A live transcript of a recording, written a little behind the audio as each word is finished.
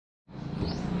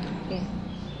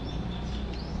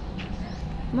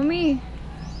Mommy,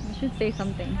 you should say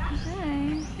something.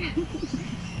 Hi.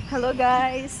 Hello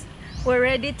guys, we're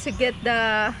ready to get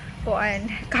the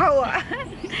Kawa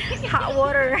hot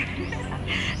water.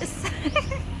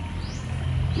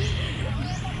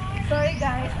 Sorry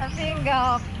guys, I think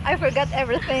I forgot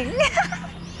everything.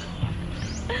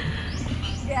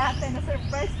 Yeah, na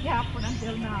surprise gihapon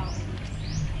until now.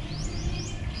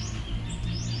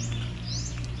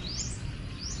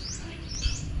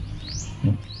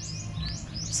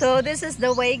 So this is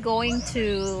the way going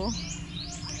to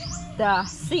the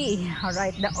sea,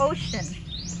 alright, the ocean.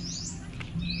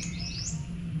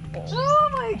 Oh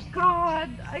my god,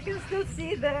 I can still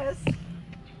see this.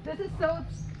 This is so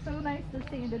nice to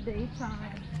see in the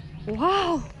daytime.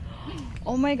 Wow.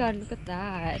 Oh my god, look at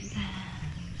that.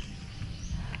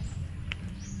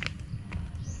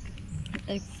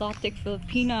 Exotic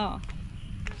Filipino.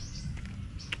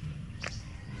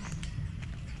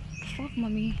 Fuck,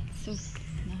 mommy. It's so nice.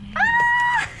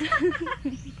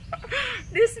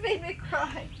 This made me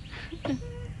cry.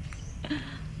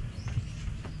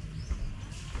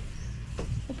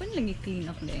 Open lang i-clean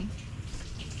up din.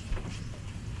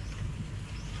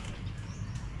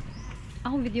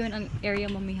 Ako videoan ang area,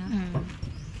 mommy, ha?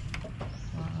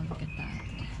 Wow, look at that.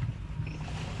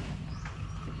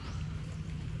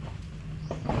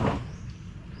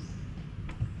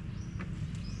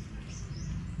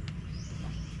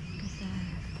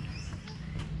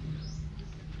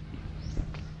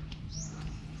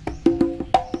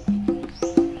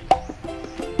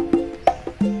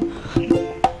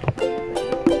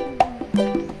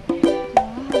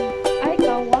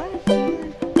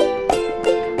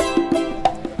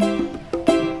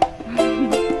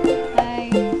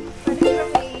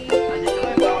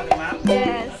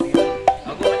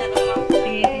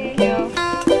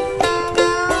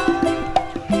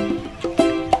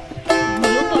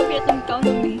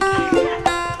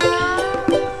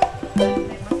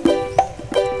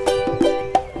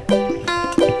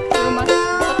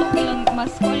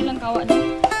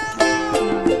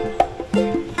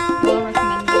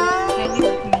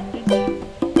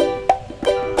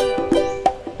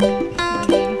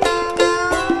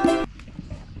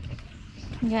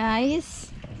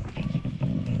 Guys,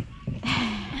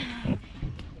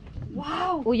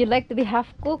 Wow! would you like to be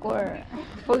half cooked or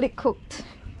fully cooked?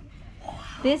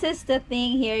 This is the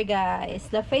thing here, guys.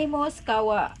 The famous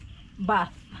Kawa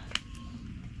bath.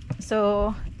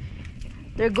 So,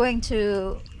 they're going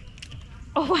to...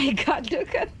 Oh my god,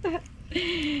 look at that.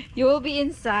 You will be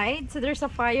inside. So, there's a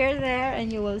fire there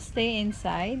and you will stay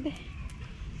inside.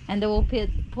 And they will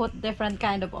put different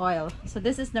kind of oil. So,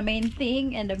 this is the main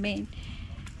thing and the main...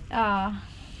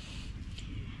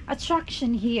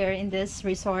 attraction here in this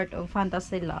resort of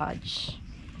Fantasy Lodge.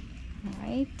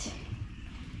 Alright,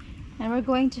 and we're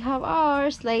going to have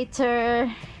ours later.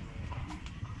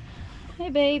 Hey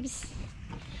babes,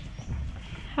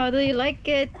 how do you like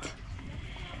it?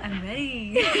 I'm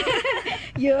ready.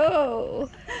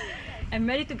 Yo, I'm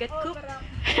ready to get cooked.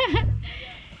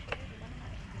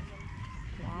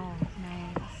 Wow,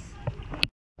 nice.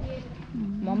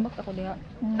 Mambak ako diha.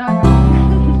 no.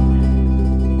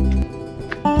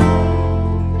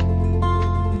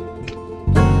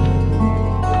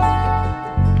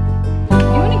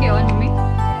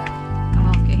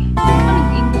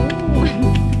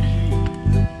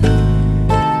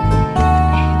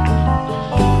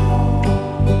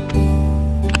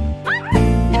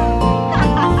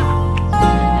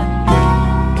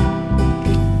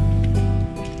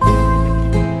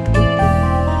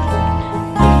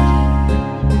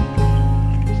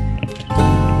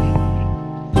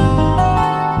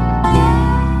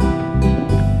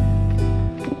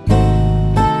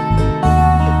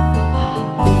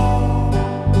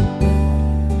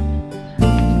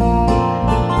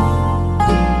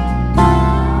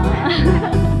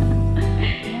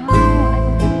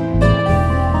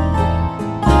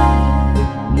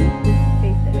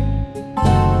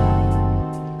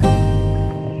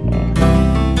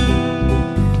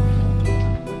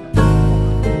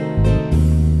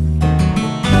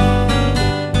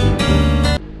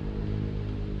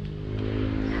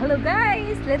 Hello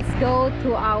guys, let's go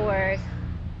to our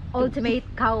ultimate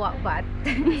Kawa bath.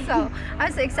 So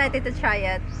I'm so excited to try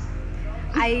it.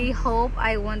 I hope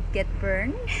I won't get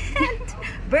burned.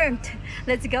 Burnt.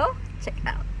 Let's go check it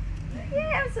out.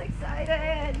 Yeah, I'm so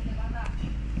excited.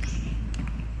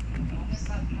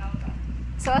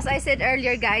 So as I said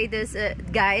earlier, guys,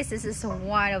 this is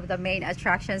one of the main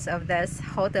attractions of this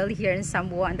hotel here in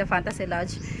Cebu and the Fantasy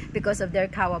Lodge because of their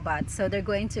Kawa bath. So they're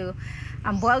going to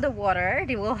boil the water.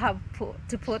 They will have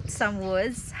to put some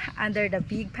woods under the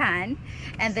big pan,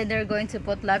 and then they're going to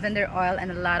put lavender oil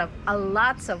and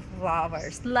lots of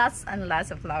flowers, lots and lots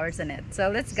of flowers in it. So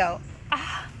let's go.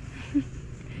 Ah.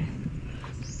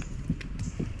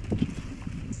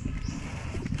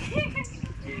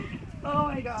 Oh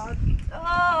my god.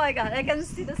 Oh my god, I can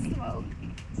see the smoke.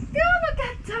 Oh, look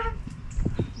at that.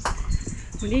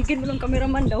 Manigid mo lang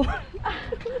cameraman daw.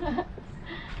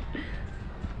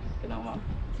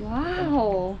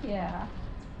 Wow. Yeah.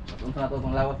 Oh,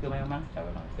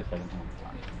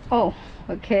 Oh,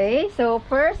 okay. So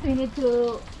first we need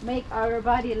to make our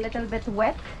body a little bit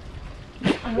wet.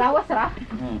 Ang lawas ra.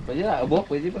 pwede na. Abo,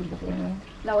 pwede pa.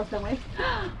 Lawas lang eh.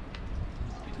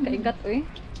 Kaigat eh.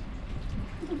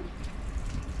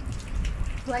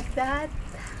 Like that.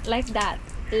 Like that.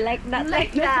 Like that.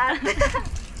 Like that.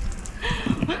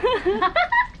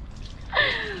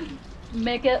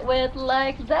 Make it wet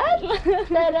like that.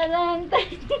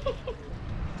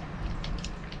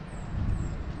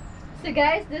 So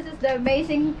guys, this is the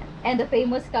amazing and the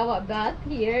famous Kawa bath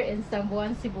here in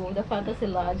Sambuan, Cebu, the Fantasy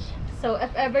Lodge. So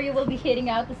if ever you will be heading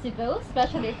out to Cebu,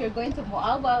 especially if you're going to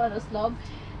Moalbal and Oslob,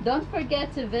 don't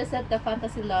forget to visit the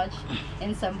Fantasy Lodge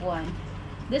in Sambuan.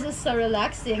 This is so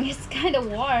relaxing. It's kind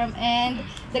of warm, and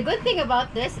the good thing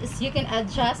about this is you can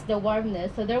adjust the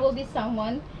warmness. So there will be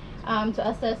someone to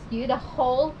assess you the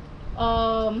whole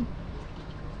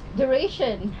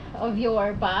duration of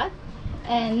your bath,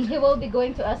 and he will be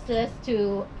going to assess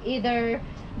to either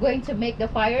going to make the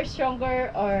fire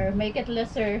stronger or make it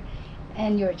lesser,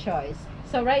 and your choice.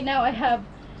 So right now I have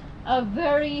a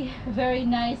very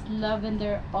nice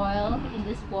lavender oil in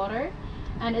this water,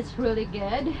 and it's really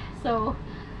good. So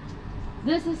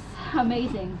this is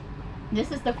amazing. This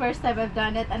is the first time I've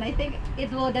done it, and I think it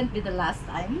wouldn't be the last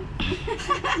time.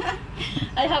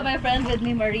 I have my friend with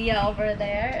me, Maria, over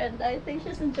there, and I think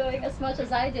she's enjoying as much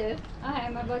as I do.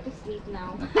 I'm about to sleep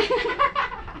now.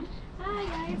 Hi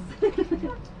guys.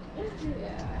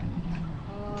 Yeah.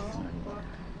 Oh,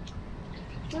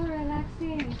 so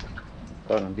relaxing.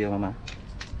 Ikaw, nandiyo mama.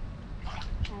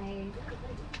 Hi.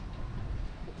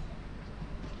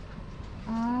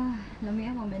 Ah,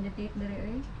 lamia mo meditate dere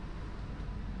eh.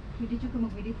 Hindi ko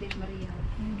mag-meditate, Maria.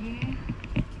 Hindi.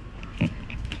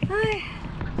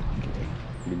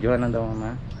 Videoan lang daw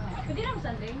mama. Pwede na mo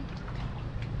Sunday?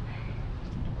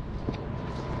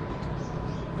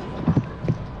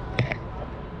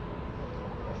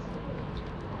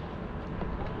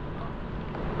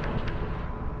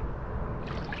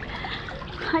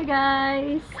 Hi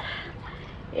guys,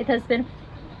 it has been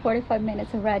 45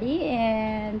 minutes already,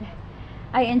 and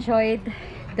I enjoyed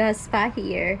the spa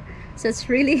here. So it's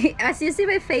really, as you see,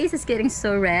 my face is getting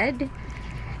so red.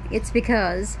 It's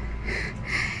because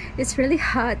it's really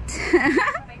hot.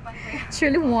 It's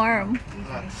really warm,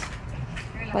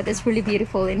 but it's really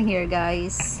beautiful in here,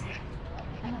 guys.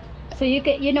 So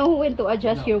you know when to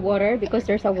adjust your water, because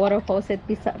there's a water faucet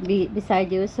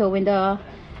beside you. So when the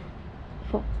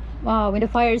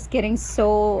fire is getting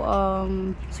so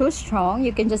strong,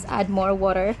 you can just add more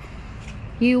water.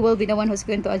 You will be the one who's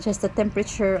going to adjust the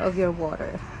temperature of your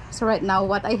water. So right now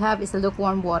what I have is the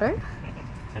lukewarm water,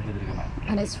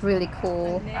 and it's really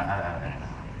cool.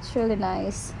 It's really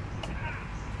nice.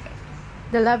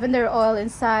 The lavender oil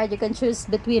inside, you can choose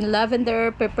between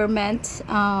lavender, peppermint,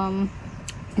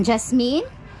 jasmine,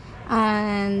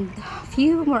 and a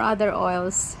few more other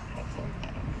oils.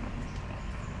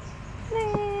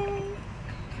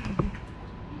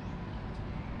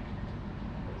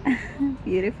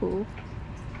 Beautiful.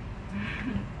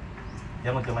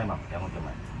 Jangan kamay ma'am, jangan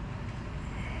kamay.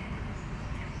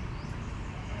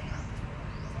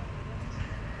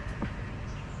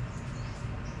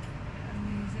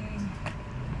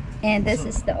 And this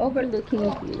is the overlooking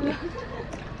view.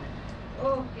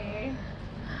 Okay.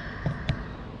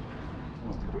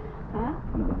 Huh?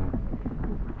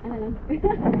 Ano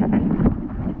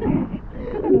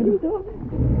dito?